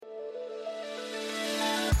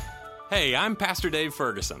Hey, I'm Pastor Dave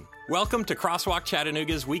Ferguson. Welcome to Crosswalk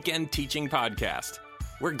Chattanooga's Weekend Teaching Podcast.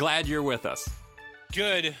 We're glad you're with us.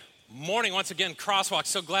 Good morning once again, Crosswalk.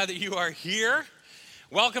 So glad that you are here.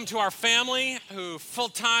 Welcome to our family who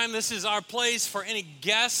full-time, this is our place for any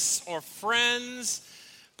guests or friends,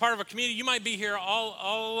 part of a community. You might be here all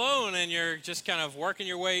alone and you're just kind of working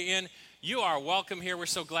your way in. You are welcome here. We're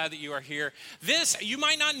so glad that you are here. You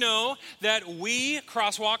might not know that we,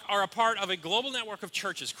 Crosswalk, are a part of a global network of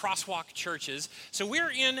churches, Crosswalk Churches. So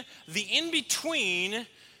we're in the in-between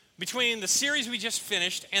between the series we just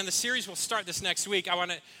finished and the series we'll start this next week. I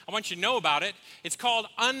want you to know about it. It's called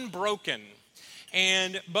Unbroken.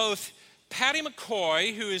 And both Patty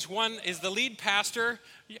McCoy, who is the lead pastor,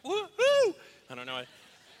 I don't know,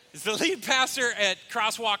 is the lead pastor at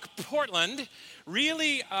Crosswalk Portland,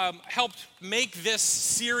 really helped make this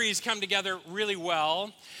series come together really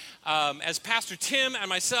well. As Pastor Tim and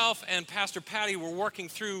myself and Pastor Patty were working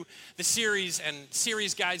through the series and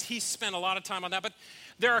series guides, he spent a lot of time on that. But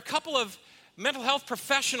there are a couple of mental health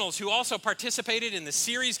professionals who also participated in the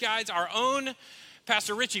series guides. Our own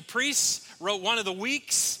Pastor Richie Priest wrote one of the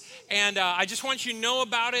weeks, and I just want you to know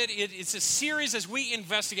about it. It's a series as we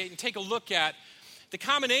investigate and take a look at the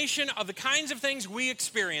combination of the kinds of things we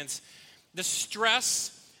experience, the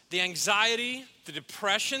stress, the anxiety, the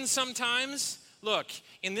depression sometimes. Look,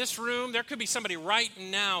 in this room, there could be somebody right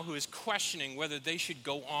now who is questioning whether they should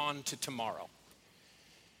go on to tomorrow.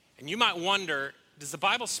 And you might wonder, does the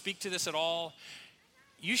Bible speak to this at all?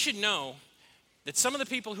 You should know that some of the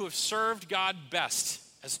people who have served God best,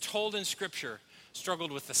 as told in Scripture,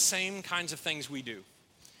 struggled with the same kinds of things we do.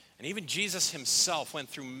 And even Jesus himself went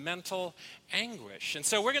through mental anguish. And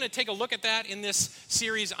so we're going to take a look at that in this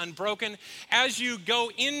series, Unbroken. As you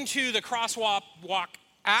go into the Crosswalk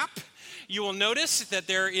app, you will notice that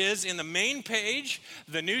there is in the main page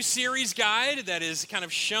the new series guide that is kind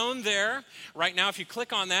of shown there. Right now, if you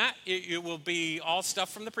click on that, it will be all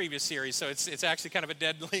stuff from the previous series. So it's actually kind of a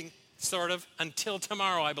dead link. Sort of, until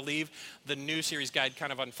tomorrow, I believe, the new series guide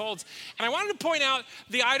kind of unfolds. And I wanted to point out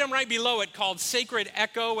the item right below it called Sacred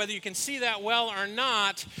Echo, whether you can see that well or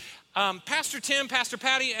not. Pastor Tim, Pastor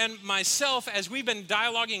Patty, and myself, as we've been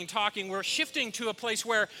dialoguing and talking, we're shifting to a place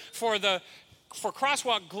where for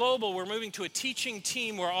Crosswalk Global, we're moving to a teaching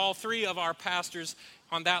team where all three of our pastors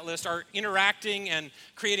on that list are interacting and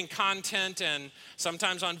creating content and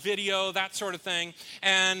sometimes on video, that sort of thing.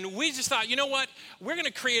 And we just thought, you know what? We're going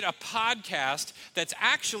to create a podcast that's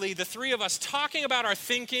actually the three of us talking about our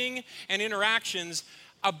thinking and interactions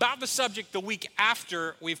about the subject the week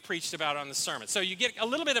after we've preached about it on the sermon. So you get a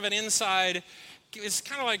little bit of an inside. It's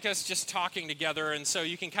kind of like us just talking together, and so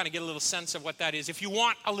you can kind of get a little sense of what that is if you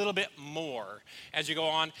want a little bit more as you go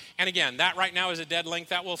on. And again, that right now is a dead link.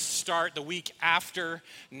 That will start the week after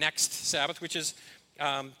next Sabbath, which is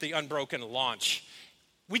the Unbroken launch.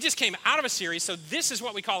 We just came out of a series, so this is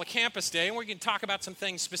what we call a campus day, and we're going to talk about some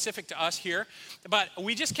things specific to us here. But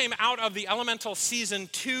we just came out of the Elemental Season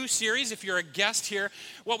 2 series, if you're a guest here.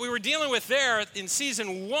 What we were dealing with there in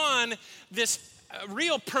Season 1, this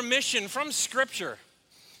real permission from Scripture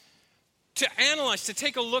to analyze, to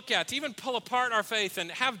take a look at, to even pull apart our faith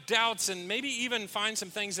and have doubts and maybe even find some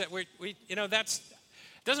things that that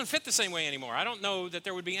doesn't fit the same way anymore. I don't know that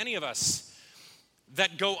there would be any of us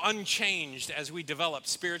that go unchanged as we develop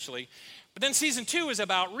spiritually. But then Season 2 is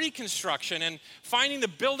about reconstruction and finding the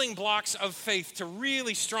building blocks of faith to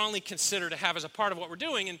really strongly consider to have as a part of what we're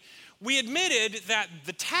doing. And we admitted that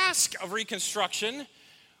the task of reconstruction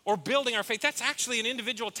or building our faith, that's actually an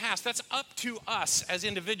individual task. That's up to us as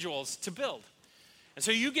individuals to build. And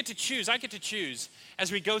so you get to choose, I get to choose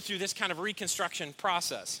as we go through this kind of reconstruction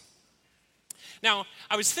process. Now,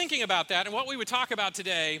 I was thinking about that and what we would talk about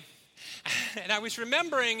today, and I was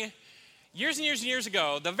remembering years and years and years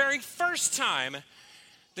ago, the very first time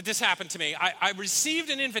that this happened to me, I received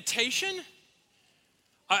an invitation.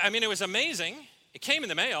 It was amazing. It came in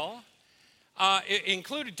the mail. It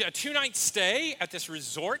included a 2-night stay at this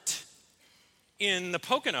resort in the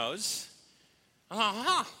Poconos. I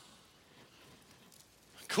thought,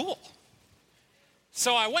 cool.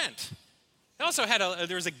 So I went. I also had I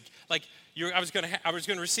was going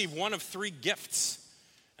to receive one of 3 gifts,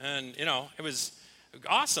 and it was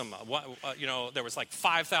awesome. There was like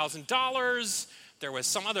 $5,000. There was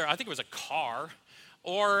some other, I think it was a car.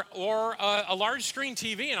 Or a large screen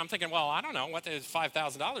TV, and I'm thinking, well, I don't know, what is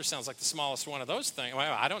 $5,000 sounds like the smallest one of those things.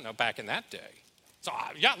 Well, I don't know back in that day. So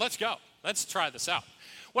yeah, let's go. Let's try this out.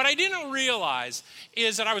 What I didn't realize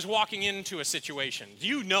is that I was walking into a situation.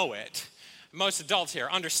 You know it. most adults here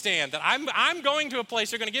understand that I'm going to a place,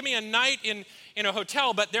 they're going to give me a night in a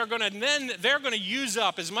hotel, but they're going to use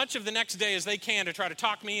up as much of the next day as they can to try to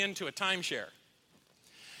talk me into a timeshare.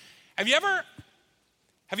 Have you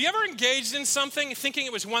ever engaged in something thinking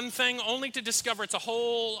it was one thing only to discover it's a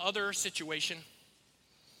whole other situation?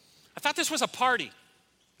 I thought this was a party.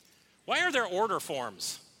 Why are there order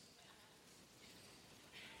forms?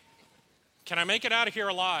 Can I make it out of here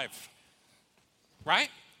alive? Right?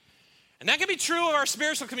 And that can be true of our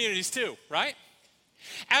spiritual communities too, right?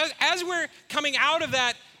 As we're coming out of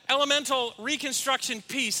that elemental reconstruction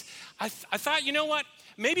piece, I thought, you know what?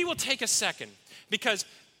 Maybe we'll take a second, because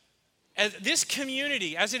as this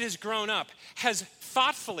community, as it has grown up, has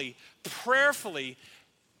thoughtfully, prayerfully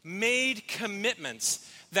made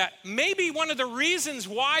commitments that may be one of the reasons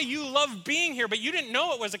why you love being here, but you didn't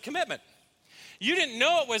know it was a commitment. You didn't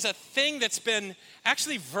know it was a thing that's been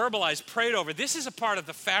actually verbalized, prayed over. This is a part of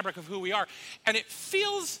the fabric of who we are. And it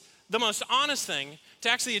feels the most honest thing to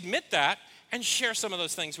actually admit that and share some of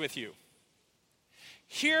those things with you.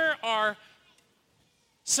 Here are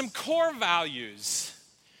some core values,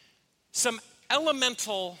 some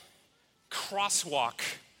elemental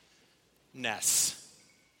crosswalk-ness.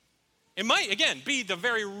 It might, again, be the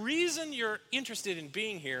very reason you're interested in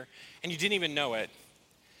being here and you didn't even know it.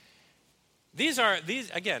 These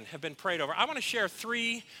again, have been prayed over. I want to share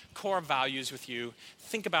 3 core values with you.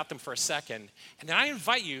 Think about them for a second. And then I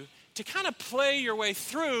invite you to kind of play your way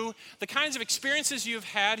through the kinds of experiences you've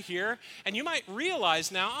had here. And you might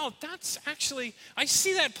realize now, oh, that's actually, I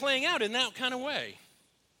see that playing out in that kind of way.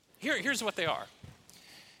 Here's what they are.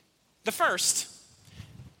 The first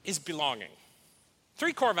is belonging.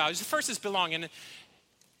 3 core values. The first is belonging. And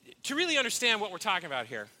to really understand what we're talking about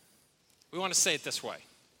here, we want to say it this way.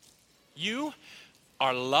 You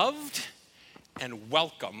are loved and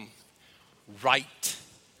welcome right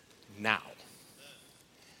now.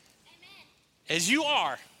 As you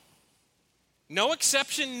are. No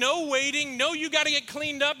exception, no waiting, no you got to get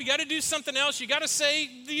cleaned up, you got to do something else, you got to say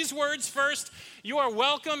these words first. You are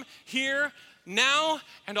welcome here, now,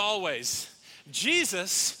 and always.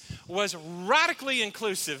 Jesus was radically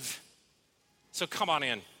inclusive, so come on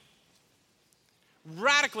in.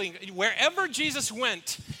 Radically, wherever Jesus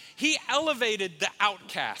went, he elevated the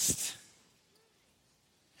outcast,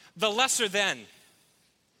 the lesser than.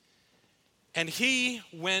 And he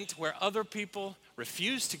went where other people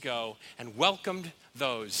refused to go and welcomed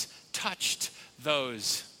those, touched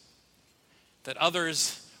those that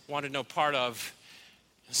others wanted no part of.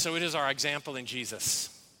 So it is our example in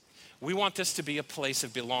Jesus. We want this to be a place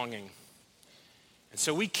of belonging. And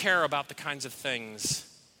so we care about the kinds of things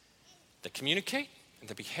that communicate and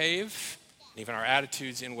that behave, and even our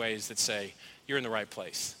attitudes in ways that say, you're in the right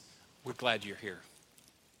place. We're glad you're here.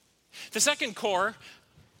 The second core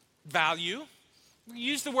value, we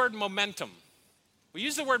use the word momentum. We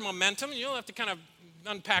use the word momentum, and you'll have to kind of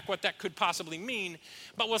unpack what that could possibly mean,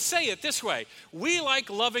 but we'll say it this way. We like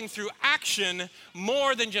loving through action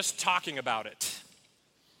more than just talking about it.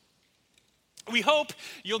 We hope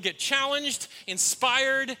you'll get challenged,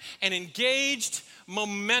 inspired, and engaged.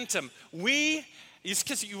 Momentum.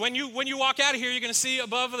 Because when you walk out of here, you're going to see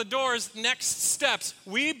above the doors next steps.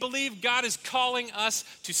 We believe God is calling us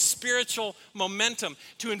to spiritual momentum,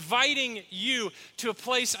 to inviting you to a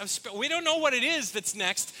place of we don't know what it is that's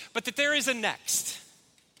next, but that there is a next.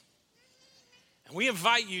 And we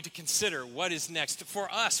invite you to consider what is next. For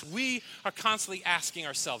us, we are constantly asking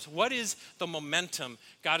ourselves, what is the momentum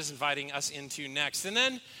God is inviting us into next? And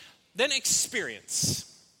then experience.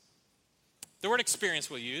 The word experience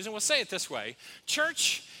we'll use, and we'll say it this way.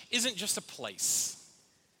 Church isn't just a place.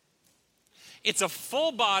 It's a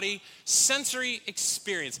full body sensory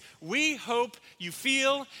experience. We hope you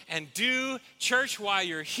feel and do church while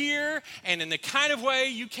you're here, and in the kind of way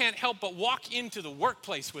you can't help but walk into the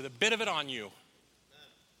workplace with a bit of it on you.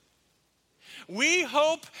 We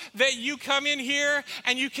hope that you come in here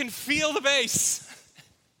and you can feel the bass.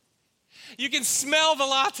 You can smell the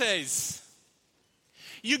lattes.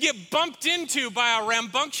 You get bumped into by a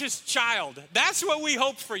rambunctious child. That's what we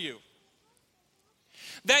hope for you.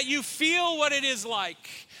 That you feel what it is like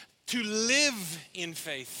to live in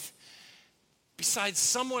faith beside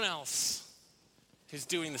someone else who's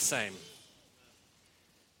doing the same.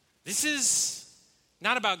 This is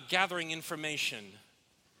not about gathering information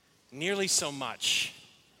nearly so much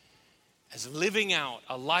as living out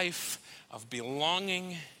a life of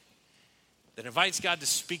belonging that invites God to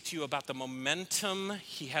speak to you about the momentum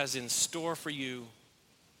he has in store for you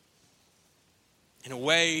in a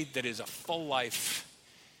way that is a full life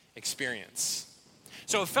experience.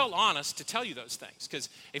 So it felt honest to tell you those things, because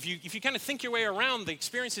if you kind of think your way around the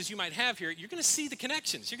experiences you might have here, you're going to see the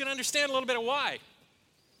connections. You're going to understand a little bit of why.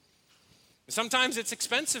 Sometimes it's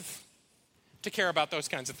expensive to care about those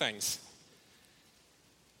kinds of things.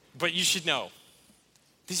 But you should know,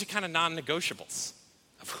 these are kind of non-negotiables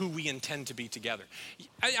of who we intend to be together.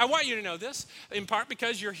 I want you to know this, in part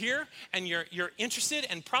because you're here and you're interested,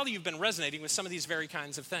 and probably you've been resonating with some of these very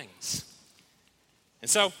kinds of things. And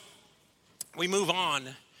so we move on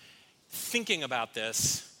thinking about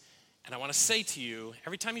this, and I want to say to you,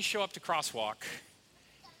 every time you show up to Crosswalk,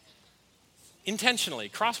 intentionally,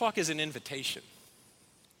 Crosswalk is an invitation.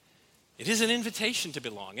 It is an invitation to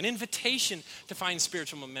belong, an invitation to find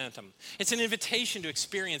spiritual momentum. It's an invitation to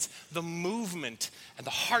experience the movement and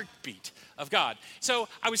the heartbeat of God. So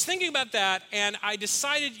I was thinking about that, and I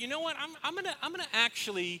decided, you know what? I'm gonna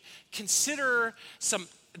actually consider some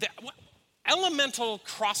elemental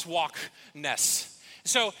crosswalkness.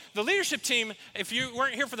 So the leadership team, if you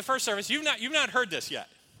weren't here for the first service, you've not heard this yet.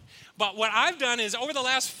 But what I've done is over the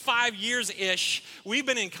last 5 years-ish, we've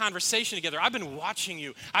been in conversation together. I've been watching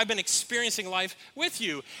you. I've been experiencing life with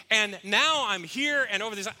you. And now I'm here and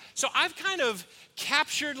over this. So I've kind of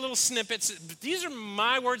captured little snippets. These are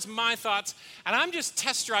my words, my thoughts, and I'm just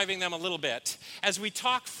test driving them a little bit as we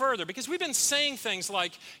talk further, because we've been saying things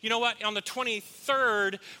like, you know what, on the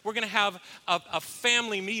 23rd, we're going to have a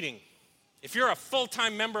family meeting. If you're a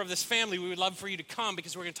full-time member of this family, we would love for you to come,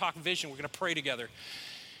 because we're going to talk vision. We're going to pray together.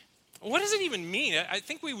 What does it even mean? I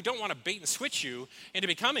think we don't want to bait and switch you into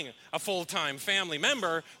becoming a full-time family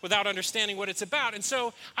member without understanding what it's about. And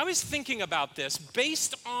so I was thinking about this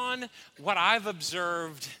based on what I've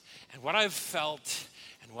observed and what I've felt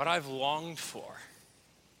and what I've longed for.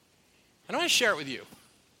 And I want to share it with you.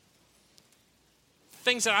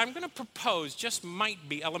 Things that I'm going to propose just might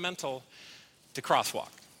be elemental to Crosswalk,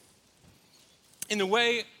 in the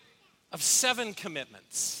way of 7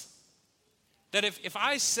 commitments. That if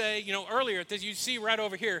I say, you know, earlier, that you see right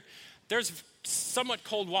over here, there's somewhat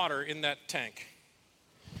cold water in that tank.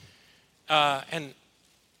 And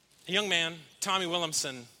a young man, Tommy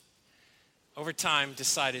Williamson, over time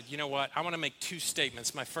decided, you know what, I want to make 2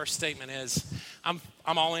 statements. My first statement is, I'm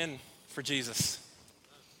all in for Jesus.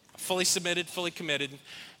 Fully submitted, fully committed,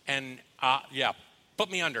 and put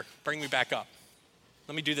me under, bring me back up.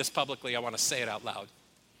 Let me do this publicly. I want to say it out loud.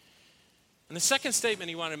 And the second statement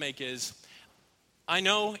he wanted to make is, I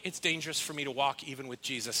know it's dangerous for me to walk even with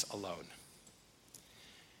Jesus alone.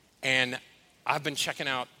 And I've been checking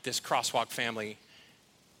out this Crosswalk family.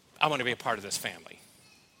 I want to be a part of this family.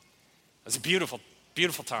 It was a beautiful,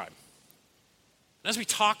 beautiful time. And as we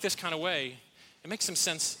talk this kind of way, it makes some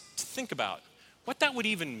sense to think about what that would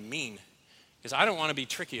even mean, because I don't want to be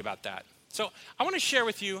tricky about that. So I want to share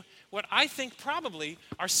with you what I think probably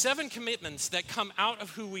are 7 commitments that come out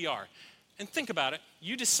of who we are. And think about it.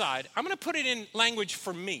 You decide. I'm going to put it in language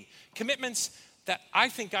for me. Commitments that I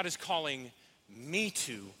think God is calling me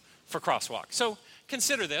to for Crosswalk. So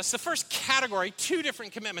consider this. The first category, 2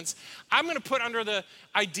 different commitments, I'm going to put under the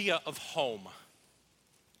idea of home.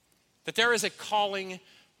 That there is a calling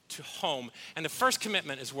to home. And the first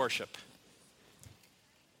commitment is worship.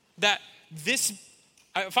 That this,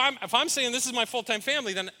 if I'm saying this is my full-time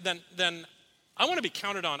family, then I want to be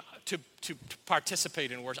counted on to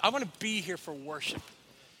participate in worship. I want to be here for worship.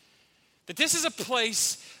 That this is a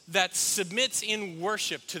place that submits in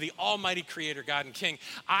worship to the Almighty Creator, God and King.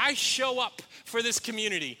 I show up for this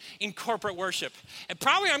community in corporate worship. And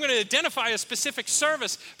probably I'm going to identify a specific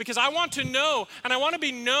service because I want to know and I want to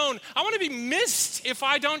be known. I want to be missed if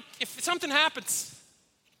something happens.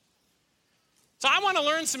 So I want to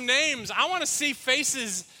learn some names. I want to see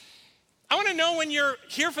faces. I want to know when you're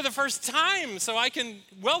here for the first time so I can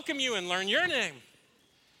welcome you and learn your name.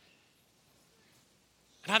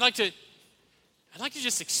 And I'd like to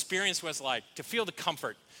just experience what it's like to feel the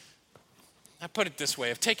comfort. I put it this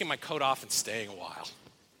way, of taking my coat off and staying a while.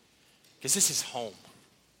 Because this is home.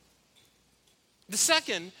 The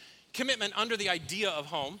second commitment under the idea of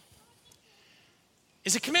home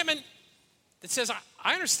is a commitment that says,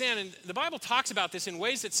 I understand, and the Bible talks about this in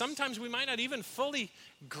ways that sometimes we might not even fully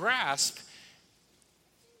grasp.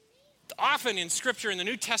 Often in Scripture, in the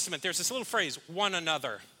New Testament, there's this little phrase, one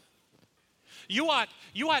another. You ought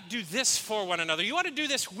to do this for one another. You ought to do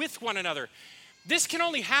this with one another. This can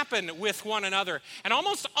only happen with one another. And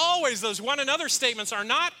almost always those one another statements are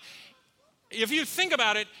not, if you think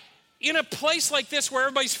about it, in a place like this where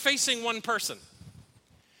everybody's facing one person.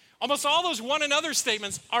 Almost all those one another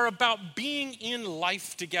statements are about being in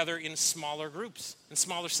life together in smaller groups, in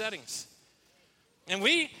smaller settings. And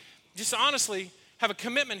we just honestly have a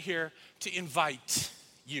commitment here to invite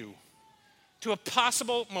you to a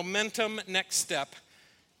possible momentum next step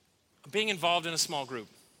of being involved in a small group.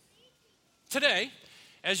 Today,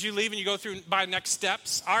 as you leave and you go through by next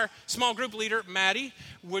steps, our small group leader, Maddie,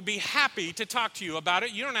 would be happy to talk to you about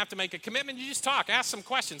it. You don't have to make a commitment. You just talk. Ask some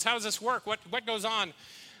questions. How does this work? What goes on?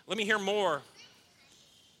 Let me hear more.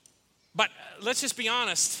 But let's just be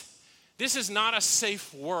honest. This is not a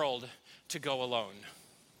safe world to go alone.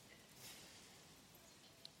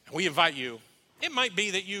 We invite you. It might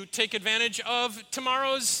be that you take advantage of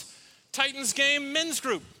tomorrow's Titans game men's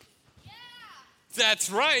group. Yeah.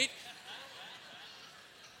 That's right.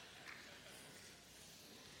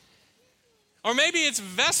 Or maybe it's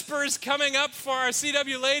Vespers coming up for our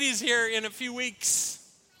CW ladies here in a few weeks.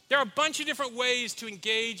 There are a bunch of different ways to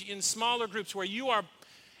engage in smaller groups where you are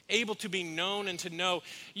able to be known and to know.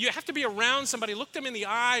 You have to be around somebody, look them in the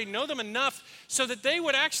eye, know them enough so that they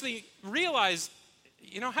would actually realize,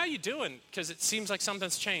 how you doing? Because it seems like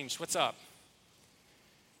something's changed. What's up?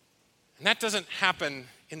 And that doesn't happen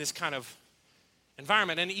in this kind of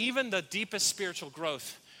environment. And even the deepest spiritual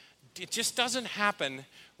growth, it just doesn't happen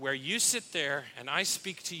where you sit there and I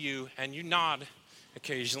speak to you and you nod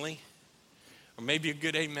occasionally, or maybe a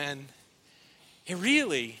good amen.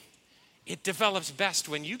 It develops best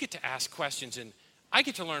when you get to ask questions and I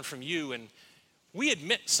get to learn from you, and we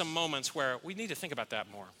admit some moments where we need to think about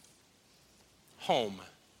that more. Home.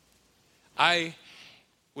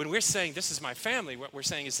 When we're saying this is my family, what we're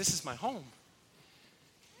saying is this is my home.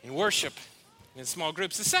 In worship, in small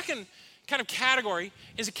groups. The second kind of category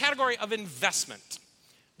is a category of investment.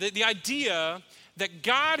 The idea that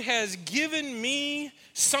God has given me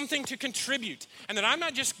something to contribute, and that I'm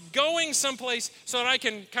not just going someplace so that I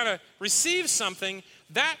can kind of receive something,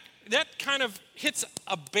 that kind of hits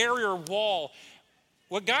a barrier wall.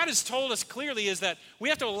 What God has told us clearly is that we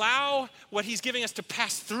have to allow what he's giving us to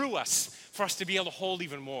pass through us for us to be able to hold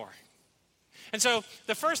even more. And so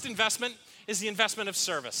the first investment is the investment of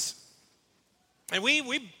service. And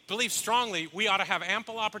we believe strongly we ought to have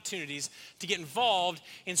ample opportunities to get involved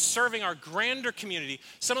in serving our grander community.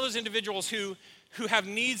 Some of those individuals who have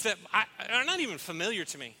needs that are not even familiar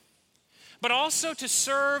to me. But also to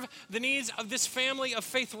serve the needs of this family of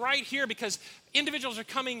faith right here, because individuals are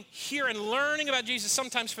coming here and learning about Jesus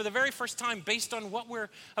sometimes for the very first time based on what we're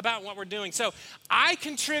about and what we're doing. So I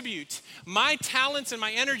contribute my talents and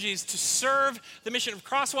my energies to serve the mission of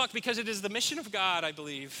Crosswalk because it is the mission of God, I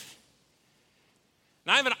believe.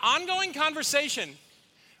 And I have an ongoing conversation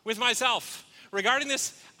with myself regarding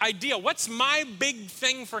this idea. What's my big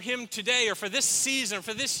thing for him today or for this season or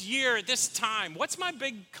for this year at this time? What's my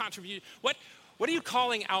big contribution? What are you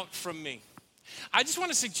calling out from me? I just want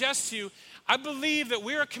to suggest to you, I believe that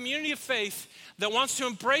we're a community of faith that wants to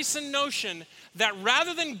embrace a notion that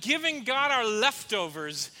rather than giving God our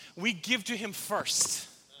leftovers, we give to him first.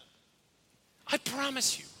 I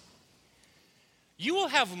promise you. You will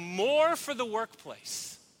have more for the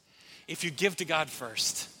workplace if you give to God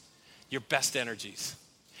first, your best energies.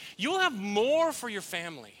 You will have more for your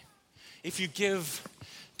family if you give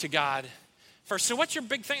to God first. So what's your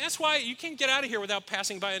big thing? That's why you can't get out of here without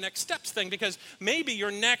passing by a next steps thing, because maybe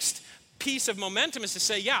your next piece of momentum is to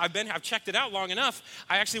say, yeah, I've checked it out long enough.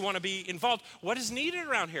 I actually want to be involved. What is needed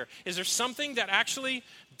around here? Is there something that actually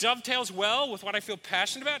dovetails well with what I feel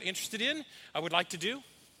passionate about, interested in, I would like to do?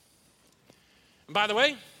 And by the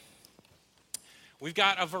way, we've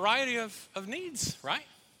got a variety of needs, right?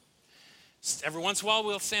 Every once in a while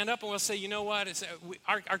we'll stand up and we'll say, you know what,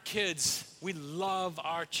 our kids, we love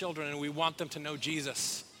our children and we want them to know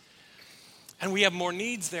Jesus. And we have more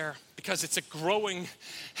needs there because it's a growing,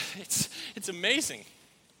 it's amazing.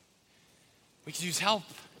 We could use help.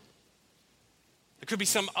 There could be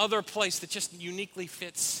some other place that just uniquely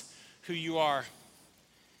fits who you are.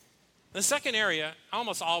 The second area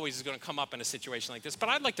almost always is going to come up in a situation like this, but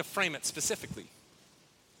I'd like to frame it specifically.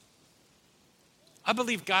 I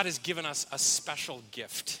believe God has given us a special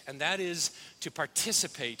gift, and that is to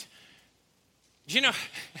participate.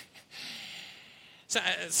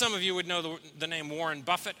 Some of you would know the name Warren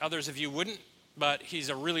Buffett, others of you wouldn't, but he's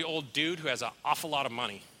a really old dude who has an awful lot of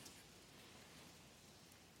money.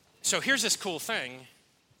 So here's this cool thing.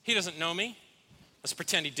 He doesn't know me. Let's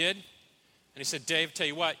pretend he did. And he said, Dave, tell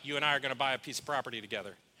you what, you and I are going to buy a piece of property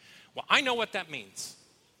together. Well, I know what that means.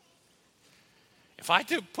 If I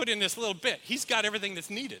do put in this little bit, he's got everything that's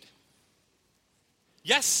needed.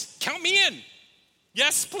 Yes, count me in.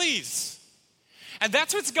 Yes, please. And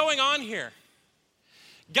that's what's going on here.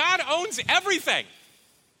 God owns everything.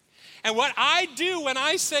 And what I do when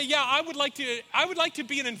I say, yeah, I would like to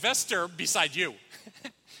be an investor beside you.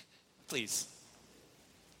 Please.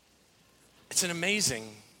 It's an amazing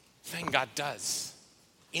thing God does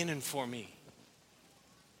in and for me.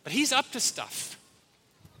 But he's up to stuff.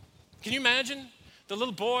 Can you imagine the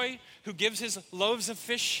little boy who gives his loaves of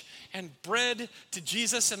fish and bread to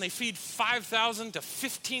Jesus, and they feed 5,000 to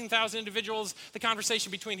 15,000 individuals? The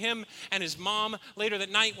conversation between him and his mom later that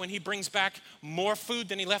night when he brings back more food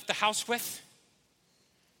than he left the house with.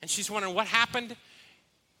 And she's wondering what happened.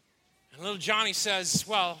 And little Johnny says,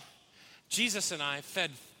 well, Jesus and I fed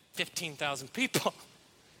 15,000 people.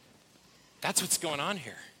 That's what's going on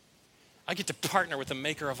here. I get to partner with the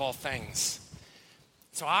maker of all things.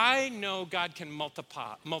 So I know God can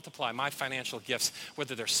multiply my financial gifts,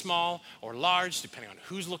 whether they're small or large, depending on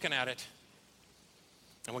who's looking at it.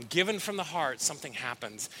 And when given from the heart, something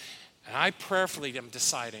happens. And I prayerfully am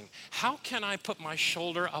deciding, how can I put my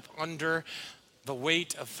shoulder up under the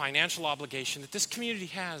weight of financial obligation that this community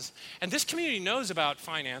has? And this community knows about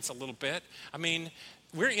finance a little bit. I mean,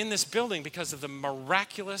 we're in this building because of the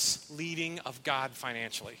miraculous leading of God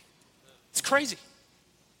financially. It's crazy.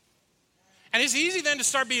 And it's easy then to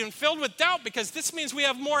start being filled with doubt because this means we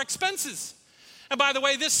have more expenses. And by the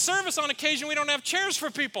way, this service on occasion, we don't have chairs for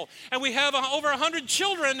people. And we have over 100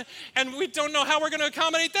 children, and we don't know how we're going to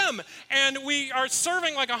accommodate them. And we are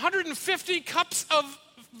serving like 150 cups of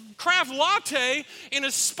craft latte in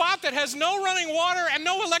a spot that has no running water and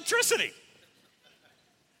no electricity.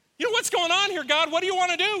 You know what's going on here, God? What do you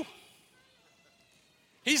want to do?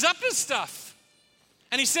 He's up to stuff.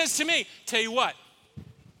 And he says to me, tell you what,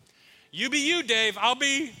 you be you, Dave. I'll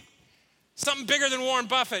be something bigger than Warren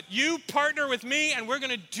Buffett. You partner with me, and we're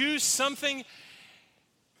going to do something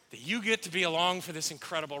that you get to be along for this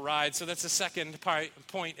incredible ride. So that's the second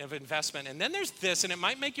point of investment. And then there's this, and it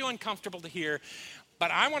might make you uncomfortable to hear,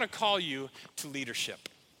 but I want to call you to leadership.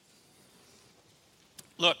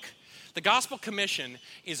 Look, the Gospel Commission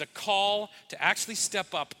is a call to actually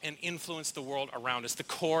step up and influence the world around us, the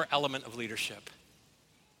core element of leadership.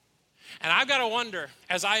 And I've got to wonder,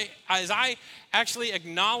 as I actually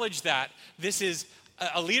acknowledge that this is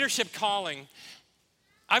a leadership calling,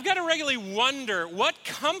 I've got to regularly wonder what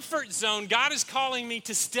comfort zone God is calling me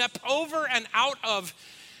to step over and out of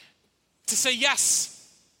to say,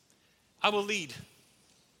 yes, I will lead.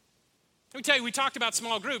 Let me tell you, we talked about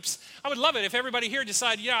small groups. I would love it if everybody here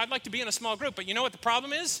decided, yeah, I'd like to be in a small group. But you know what the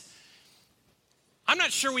problem is? I'm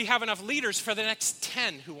not sure we have enough leaders for the next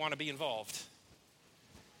 10 who want to be involved.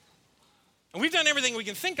 And we've done everything we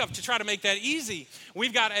can think of to try to make that easy.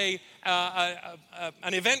 We've got an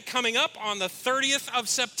event coming up on the 30th of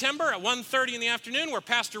September at 1:30 in the afternoon where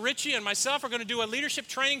Pastor Richie and myself are going to do a leadership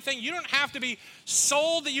training thing. You don't have to be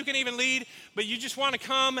sold that you can even lead, but you just want to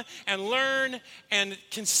come and learn and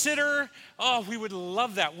consider. Oh, we would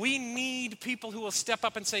love that. We need people who will step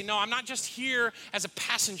up and say, no, I'm not just here as a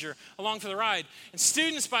passenger along for the ride. And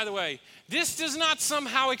students, by the way, this does not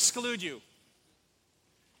somehow exclude you.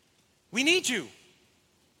 We need you.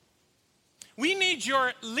 We need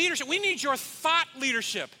your leadership. We need your thought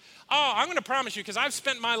leadership. Oh, I'm going to promise you, because I've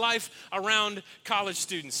spent my life around college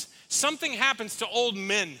students. Something happens to old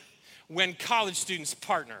men when college students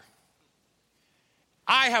partner.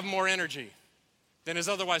 I have more energy than is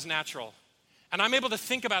otherwise natural. And I'm able to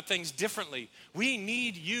think about things differently. We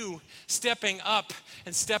need you stepping up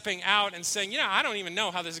and stepping out and saying, yeah, I don't even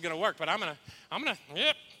know how this is going to work, but I'm going to,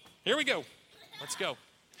 yep, here we go. Let's go.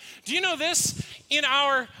 Do you know this? In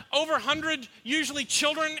our over 100, usually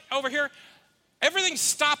children over here, everything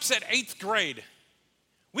stops at 8th grade.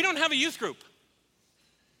 We don't have a youth group.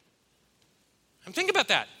 And think about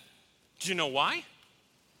that. Do you know why?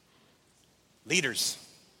 Leaders.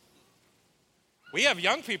 We have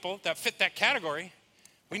young people that fit that category.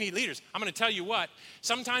 We need leaders. I'm going to tell you what,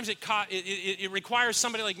 sometimes it requires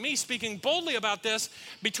somebody like me speaking boldly about this.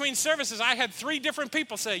 Between services, I had 3 different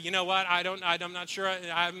people say, you know what, I'm not sure,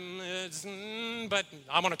 but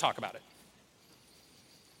I want to talk about it.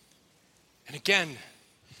 And again,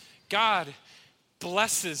 God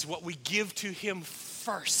blesses what we give to him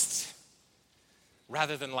first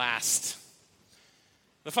rather than last.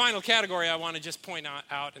 The final category I want to just point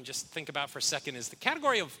out and just think about for a second is the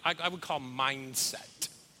category of, I would call mindset.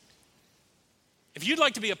 If you'd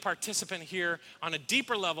like to be a participant here on a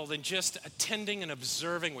deeper level than just attending and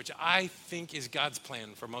observing, which I think is God's plan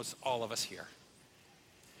for most all of us here,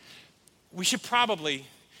 we should probably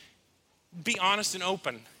be honest and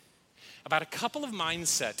open about a couple of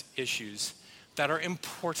mindset issues that are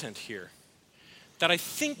important here, that I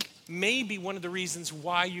think may be one of the reasons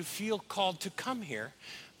why you feel called to come here,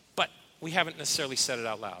 but we haven't necessarily said it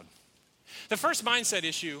out loud. The first mindset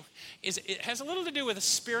issue is it has a little to do with a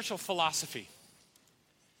spiritual philosophy.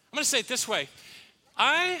 I'm going to say it this way.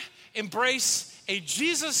 I embrace a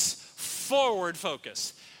Jesus-forward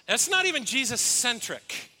focus. That's not even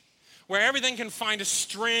Jesus-centric. where everything can find a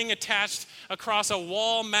string attached across a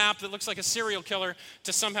wall map that looks like a serial killer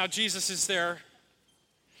to somehow Jesus is there.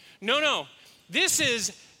 No. This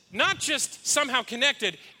is not just somehow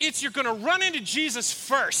connected. It's you're going to run into Jesus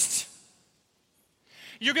first.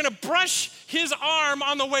 You're going to brush his arm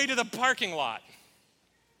on the way to the parking lot.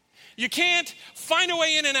 You can't find a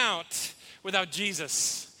way in and out without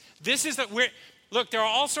Jesus. This is that look, there are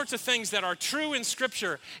all sorts of things that are true in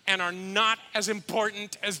Scripture and are not as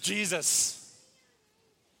important as Jesus.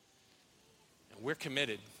 And we're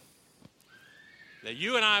committed that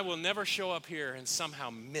you and I will never show up here and somehow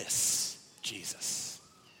miss Jesus.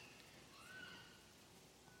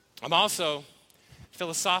 I'm also,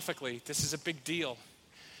 philosophically, this is a big deal.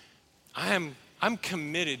 I'm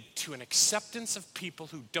committed to an acceptance of people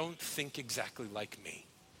who don't think exactly like me.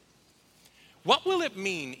 What will it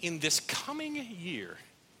mean in this coming year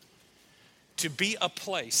to be a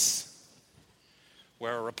place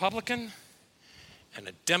where a Republican and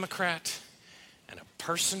a Democrat and a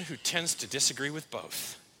person who tends to disagree with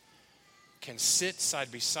both can sit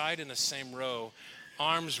side by side in the same row,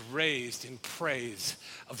 arms raised in praise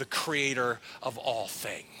of the Creator of all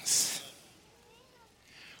things?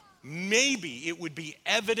 Maybe it would be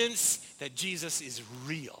evidence that Jesus is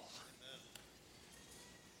real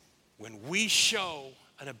when we show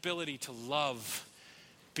an ability to love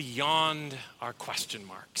beyond our question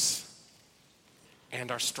marks and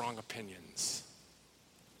our strong opinions.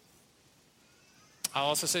 I'll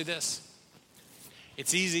also say this.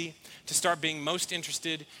 It's easy to start being most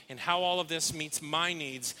interested in how all of this meets my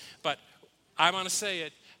needs, but I want to say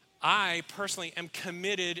it, I personally am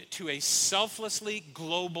committed to a selflessly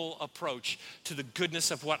global approach to the goodness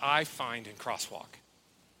of what I find in Crosswalk.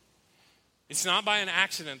 It's not by an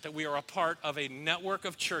accident that we are a part of a network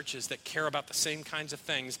of churches that care about the same kinds of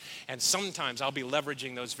things, and sometimes I'll be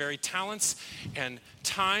leveraging those very talents and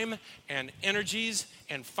time and energies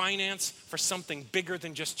and finance for something bigger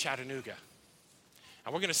than just Chattanooga.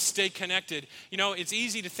 And we're going to stay connected. You know, it's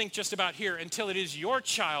easy to think just about here until it is your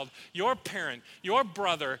child, your parent, your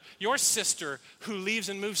brother, your sister who leaves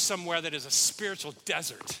and moves somewhere that is a spiritual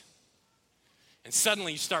desert. And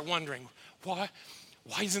suddenly you start wondering,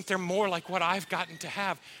 why isn't there more like what I've gotten to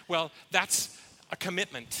have? Well, that's a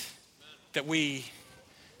commitment that we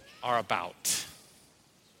are about.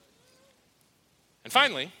 And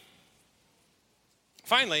finally,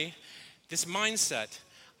 this mindset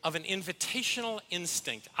of an invitational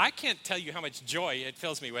instinct. I can't tell you how much joy it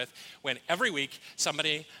fills me with when every week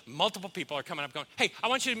multiple people are coming up going, hey, I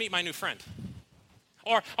want you to meet my new friend.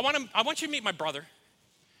 Or I want you to meet my brother.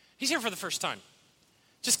 He's here for the first time.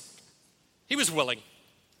 He was willing.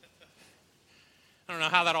 I don't know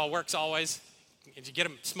how that all works always. You get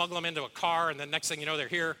them, smuggle them into a car, and then next thing you know, they're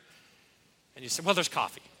here. And you say, well, there's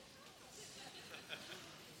coffee.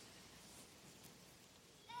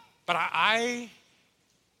 But I'm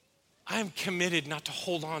committed not to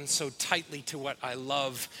hold on so tightly to what I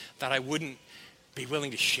love that I wouldn't be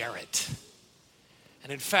willing to share it.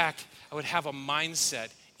 And in fact, I would have a mindset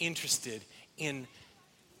interested in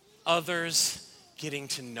others getting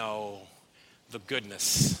to know the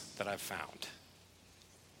goodness that I've found.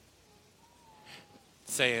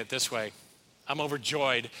 Say it this way. I'm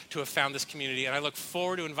overjoyed to have found this community, and I look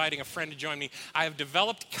forward to inviting a friend to join me. I have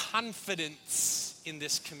developed confidence in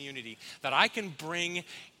this community that I can bring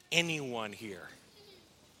anyone here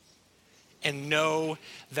and know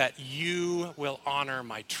that you will honor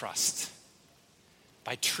my trust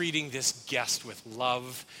by treating this guest with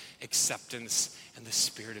love, acceptance, and the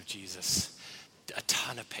Spirit of Jesus. A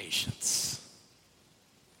ton of patience.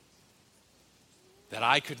 That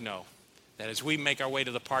I could know that as we make our way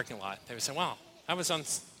to the parking lot, they would say, wow, I was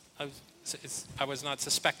not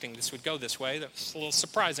suspecting this would go this way. That's a little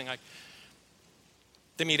surprising.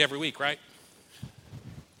 They meet every week, right?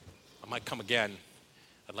 I might come again.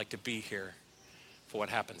 I'd like to be here for what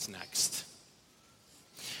happens next.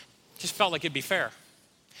 Just felt like it'd be fair.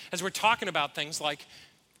 As we're talking about things like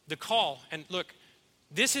the call, and look,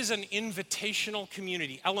 this is an invitational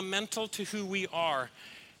community. Elemental to who we are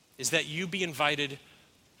is that you be invited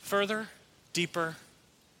further, deeper,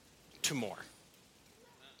 to more.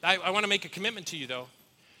 I want to make a commitment to you, though.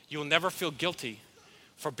 You'll never feel guilty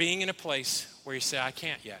for being in a place where you say, I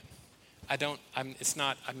can't yet. I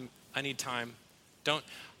need time. Don't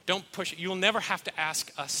push it. You'll never have to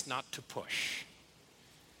ask us not to push.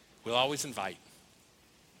 We'll always invite.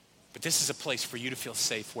 But this is a place for you to feel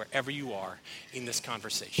safe wherever you are in this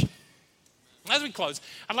conversation. As we close,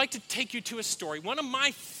 I'd like to take you to a story, one of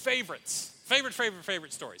my favorites.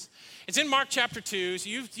 Favorite stories. It's in Mark chapter 2, so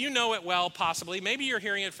you know it well, possibly. Maybe you're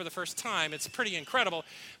hearing it for the first time. It's pretty incredible.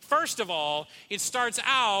 First of all, it starts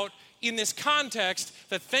out in this context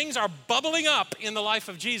that things are bubbling up in the life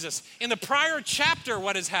of Jesus. In the prior chapter,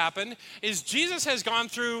 what has happened is Jesus has gone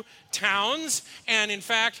through towns, and in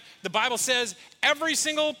fact, the Bible says every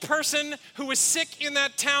single person who was sick in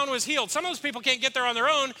that town was healed. Some of those people can't get there on their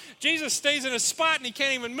own. Jesus stays in a spot and he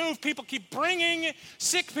can't even move. People keep bringing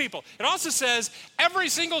sick people. It also says every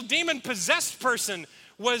single demon-possessed person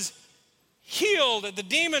was healed. The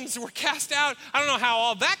demons were cast out. I don't know how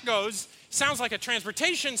all that goes. Sounds like a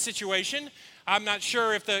transportation situation. I'm not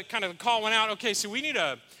sure if the kind of call went out. Okay, so we need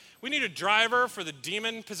a driver for the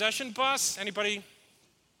demon possession bus. Anybody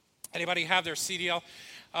have their CDL?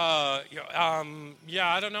 Yeah,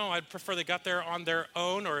 I don't know. I'd prefer they got there on their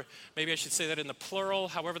own, or maybe I should say that in the plural,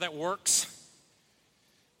 however that works.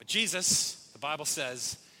 But Jesus, the Bible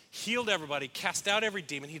says, healed everybody, cast out every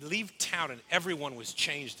demon. He'd leave town and everyone was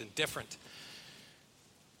changed and different.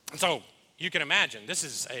 And so you can imagine, this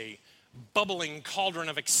is a bubbling cauldron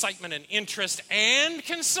of excitement and interest and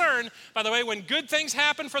concern. By the way, when good things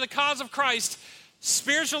happen for the cause of Christ,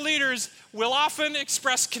 spiritual leaders will often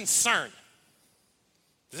express concern.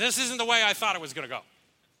 This isn't the way I thought it was going to go.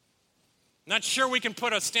 Not sure we can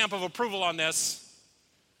put a stamp of approval on this,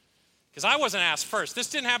 because I wasn't asked first. This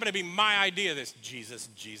didn't happen to be my idea, this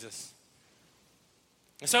Jesus.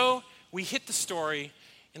 And so we hit the story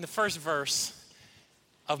in the first verse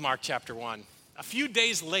of Mark chapter 1. A few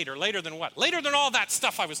days later than what? Later than all that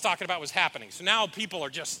stuff I was talking about was happening. So now people are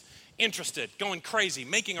just interested, going crazy,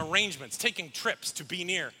 making arrangements, taking trips to be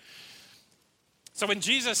near. So when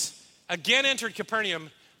Jesus again entered Capernaum,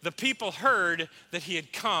 the people heard that he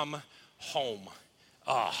had come home.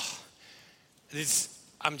 I'm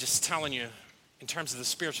just telling you, in terms of the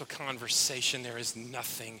spiritual conversation, there is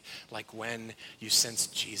nothing like when you sense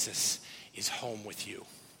Jesus is home with you.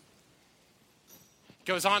 It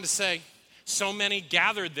goes on to say, so many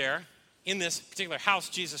gathered there in this particular house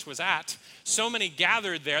Jesus was at. So many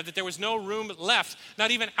gathered there that there was no room left,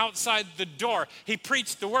 not even outside the door. He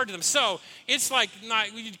preached the word to them. So it's like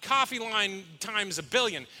coffee line times a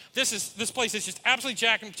billion. This place is just absolutely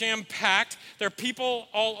jam-packed. There are people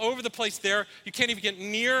all over the place there. You can't even get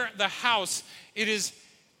near the house. Isn't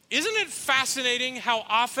it fascinating how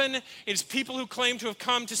often it is people who claim to have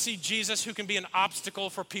come to see Jesus who can be an obstacle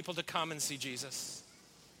for people to come and see Jesus?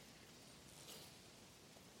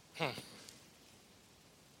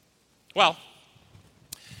 Well,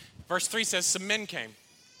 verse 3 says, some men came,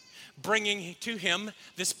 bringing to him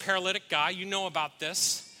this paralytic guy. You know about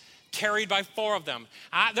this, carried by 4 of them.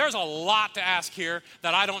 There's a lot to ask here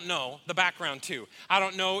that I don't know the background to. I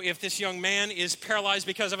don't know if this young man is paralyzed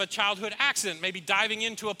because of a childhood accident, maybe diving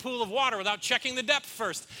into a pool of water without checking the depth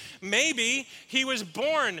first. Maybe he was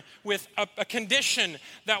born with a condition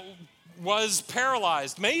that was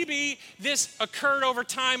paralyzed. Maybe this occurred over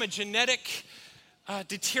time, a genetic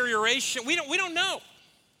deterioration. We don't know.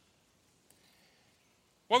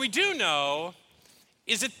 What we do know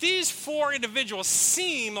is that these 4 individuals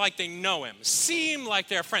seem like they know him, seem like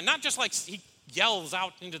they're a friend. Not just like he yells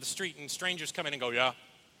out into the street and strangers come in and go, yeah,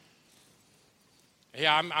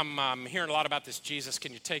 I'm hearing a lot about this Jesus.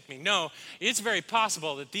 Can you take me? No, it's very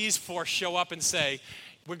possible that these 4 show up and say,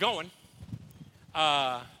 we're going.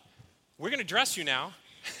 We're going to dress you now.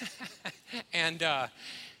 And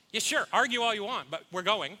yeah, sure, argue all you want, but we're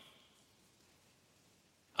going.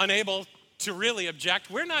 Unable to really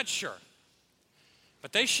object, we're not sure.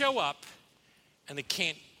 But they show up and they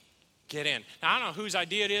can't get in. Now, I don't know whose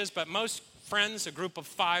idea it is, but most friends, a group of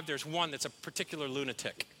 5, there's one that's a particular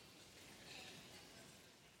lunatic.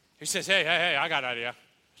 He says, hey, I got an idea.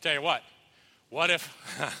 I'll tell you what if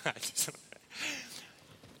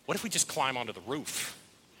we just climb onto the roof?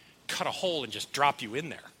 Cut a hole and just drop you in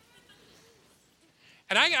there.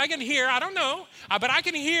 And I can hear, I don't know, but I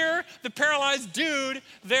can hear the paralyzed dude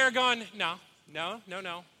there going, no. The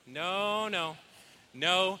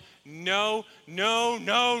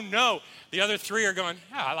other 3 are going,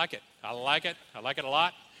 yeah, I like it a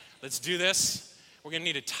lot. Let's do this. We're going to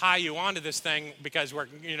need to tie you onto this thing because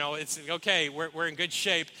it's okay, we're in good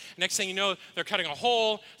shape. Next thing you know, they're cutting a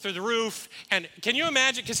hole through the roof. And can you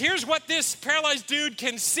imagine? Because here's what this paralyzed dude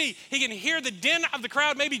can see. He can hear the din of the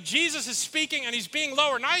crowd. Maybe Jesus is speaking and he's being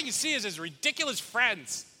lowered. And all you can see is his ridiculous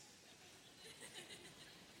friends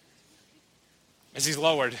as he's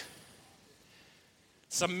lowered.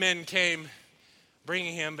 Some men came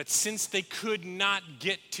bringing him, but since they could not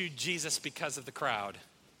get to Jesus because of the crowd,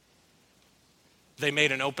 they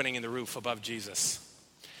made an opening in the roof above Jesus.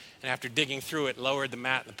 And after digging through it, lowered the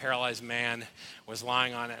mat, the paralyzed man was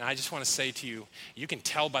lying on it. And I just want to say to you, you can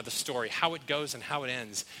tell by the story how it goes and how it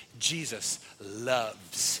ends. Jesus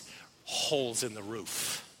loves holes in the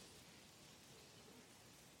roof.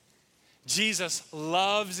 Jesus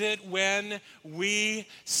loves it when we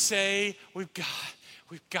say we've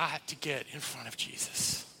got to get in front of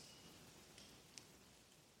Jesus.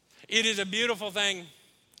 It is a beautiful thing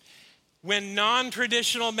when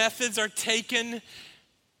non-traditional methods are taken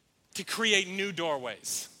to create new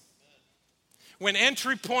doorways. When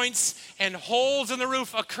entry points and holes in the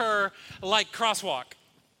roof occur like Crosswalk.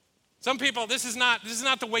 Some people, this is not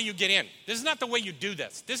the way you get in. This is not the way you do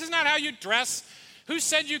this. This is not how you dress. Who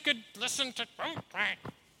said you could listen to?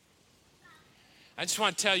 I just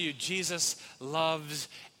want to tell you, Jesus loves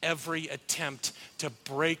every attempt to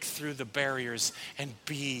break through the barriers and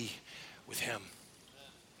be with him.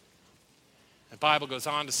 The Bible goes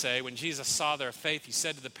on to say, when Jesus saw their faith, he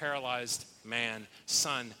said to the paralyzed man,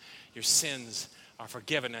 "Son, your sins are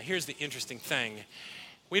forgiven." Now here's the interesting thing.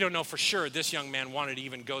 We don't know for sure this young man wanted to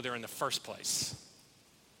even go there in the first place.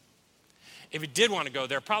 If he did want to go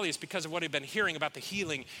there, probably it's because of what he'd been hearing about the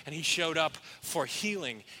healing, and he showed up for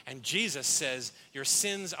healing. And Jesus says, your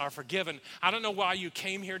sins are forgiven. I don't know why you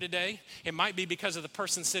came here today. It might be because of the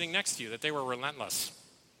person sitting next to you, that they were relentless.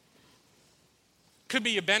 Could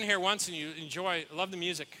be you've been here once and you love the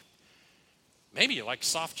music. Maybe you like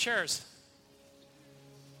soft chairs.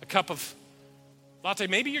 A cup of latte.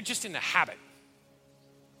 Maybe you're just in the habit.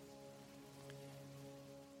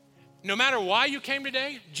 No matter why you came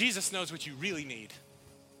today, Jesus knows what you really need.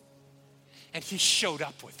 And he showed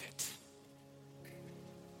up with it.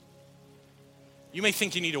 You may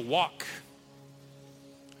think you need to walk.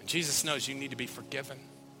 And Jesus knows you need to be forgiven.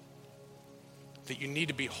 That you need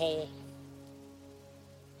to be whole.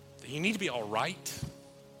 That you need to be all right.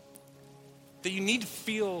 That you need to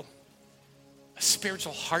feel a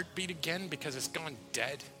spiritual heartbeat again because it's gone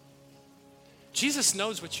dead. Jesus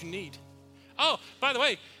knows what you need. Oh, by the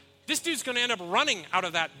way, this dude's going to end up running out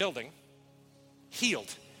of that building,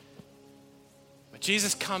 healed. But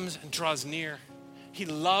Jesus comes and draws near. He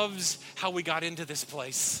loves how we got into this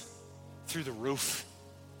place through the roof.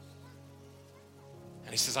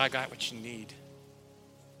 And he says, I got what you need,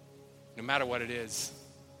 no matter what it is.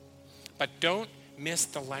 But don't miss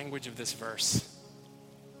the language of this verse.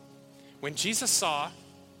 When Jesus saw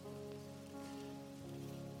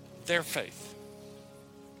their faith,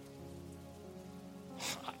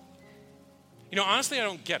 honestly, I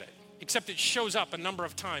don't get it, except it shows up a number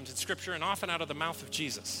of times in Scripture and often out of the mouth of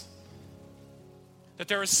Jesus. That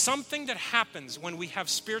there is something that happens when we have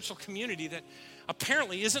spiritual community that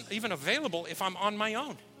apparently isn't even available if I'm on my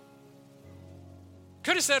own.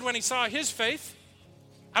 Could have said when he saw his faith,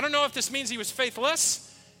 I don't know if this means he was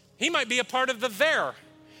faithless. He might be a part of the there.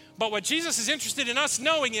 But what Jesus is interested in us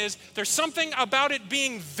knowing is there's something about it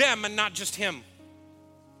being them and not just him.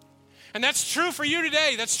 And that's true for you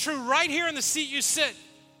today. That's true right here in the seat you sit.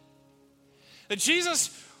 That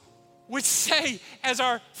Jesus would say, as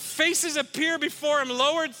our faces appear before him,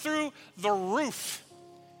 lowered through the roof,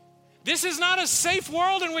 this is not a safe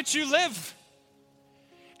world in which you live.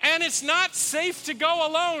 And it's not safe to go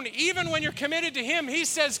alone. Even when you're committed to him, he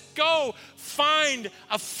says, go find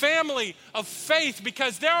a family of faith,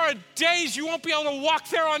 because there are days you won't be able to walk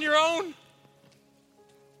there on your own.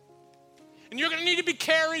 And you're going to need to be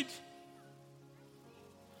carried.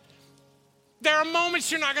 There are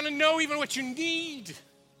moments you're not going to know even what you need.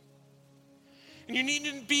 And you need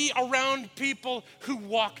to be around people who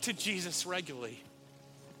walk to Jesus regularly.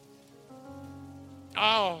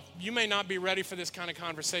 Oh, you may not be ready for this kind of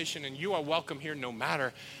conversation, and you are welcome here no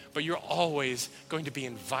matter, but you're always going to be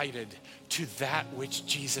invited to that which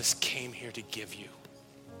Jesus came here to give you.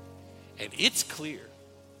 And it's clear.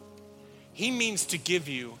 He means to give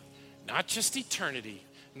you not just eternity,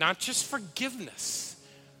 not just forgiveness,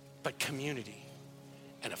 but community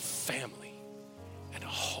and a family and a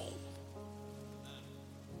home.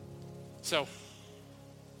 So,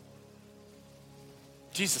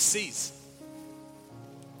 Jesus sees.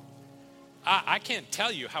 I can't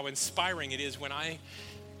tell you how inspiring it is when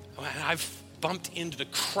I've bumped into the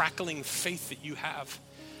crackling faith that you have.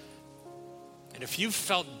 And if you've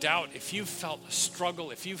felt doubt, if you've felt a struggle,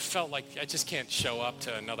 if you've felt like I just can't show up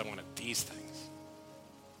to another one of these things,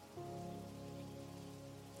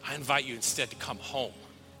 I invite you instead to come home,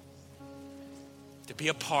 to be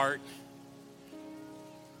a part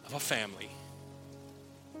of a family.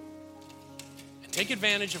 And take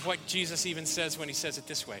advantage of what Jesus even says when he says it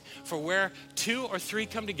this way. For where 2 or 3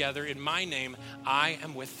 come together in my name, I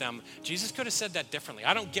am with them. Jesus could have said that differently.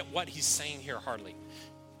 I don't get what he's saying here hardly.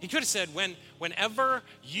 He could have said, whenever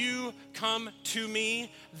you come to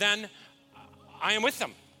me, then I am with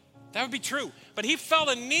them. That would be true. But he felt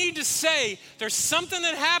a need to say there's something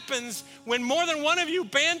that happens when more than one of you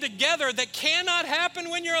band together that cannot happen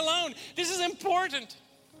when you're alone. This is important.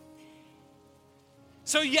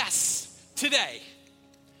 So yes, today,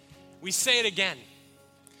 we say it again.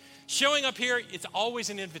 Showing up here, it's always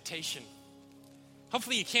an invitation.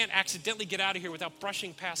 Hopefully you can't accidentally get out of here without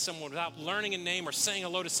brushing past someone, without learning a name or saying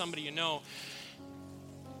hello to somebody you know.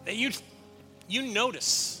 That you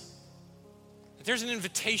notice that there's an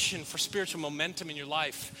invitation for spiritual momentum in your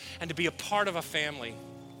life and to be a part of a family.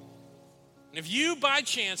 And if you, by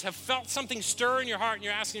chance, have felt something stir in your heart and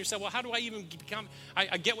you're asking yourself, well, how do I even become,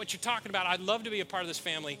 I get what you're talking about. I'd love to be a part of this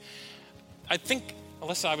family. I think,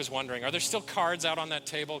 Alyssa, I was wondering, are there still cards out on that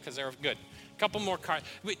table? Because they're good. A couple more cards.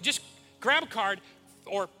 Just grab a card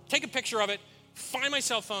or take a picture of it, find my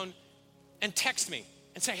cell phone, and text me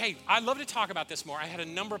and say, hey, I'd love to talk about this more. I had a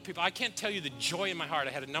number of people, I can't tell you the joy in my heart.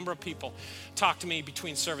 I had a number of people talk to me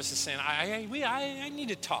between services saying, I need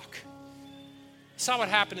to talk. I saw what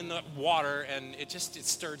happened in the water and it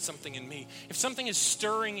stirred something in me. If something is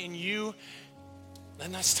stirring in you,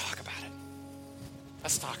 then let's talk about it.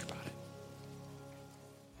 Let's talk about it.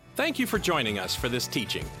 Thank you for joining us for this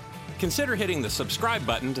teaching. Consider hitting the subscribe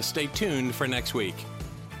button to stay tuned for next week.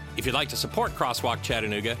 If you'd like to support Crosswalk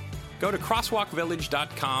Chattanooga, go to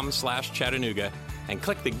crosswalkvillage.com/Chattanooga and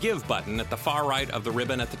click the Give button at the far right of the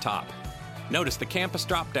ribbon at the top. Notice the campus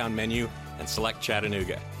drop-down menu and select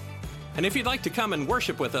Chattanooga. And if you'd like to come and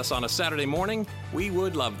worship with us on a Saturday morning, we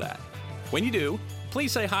would love that. When you do,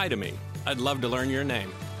 please say hi to me. I'd love to learn your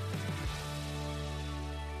name.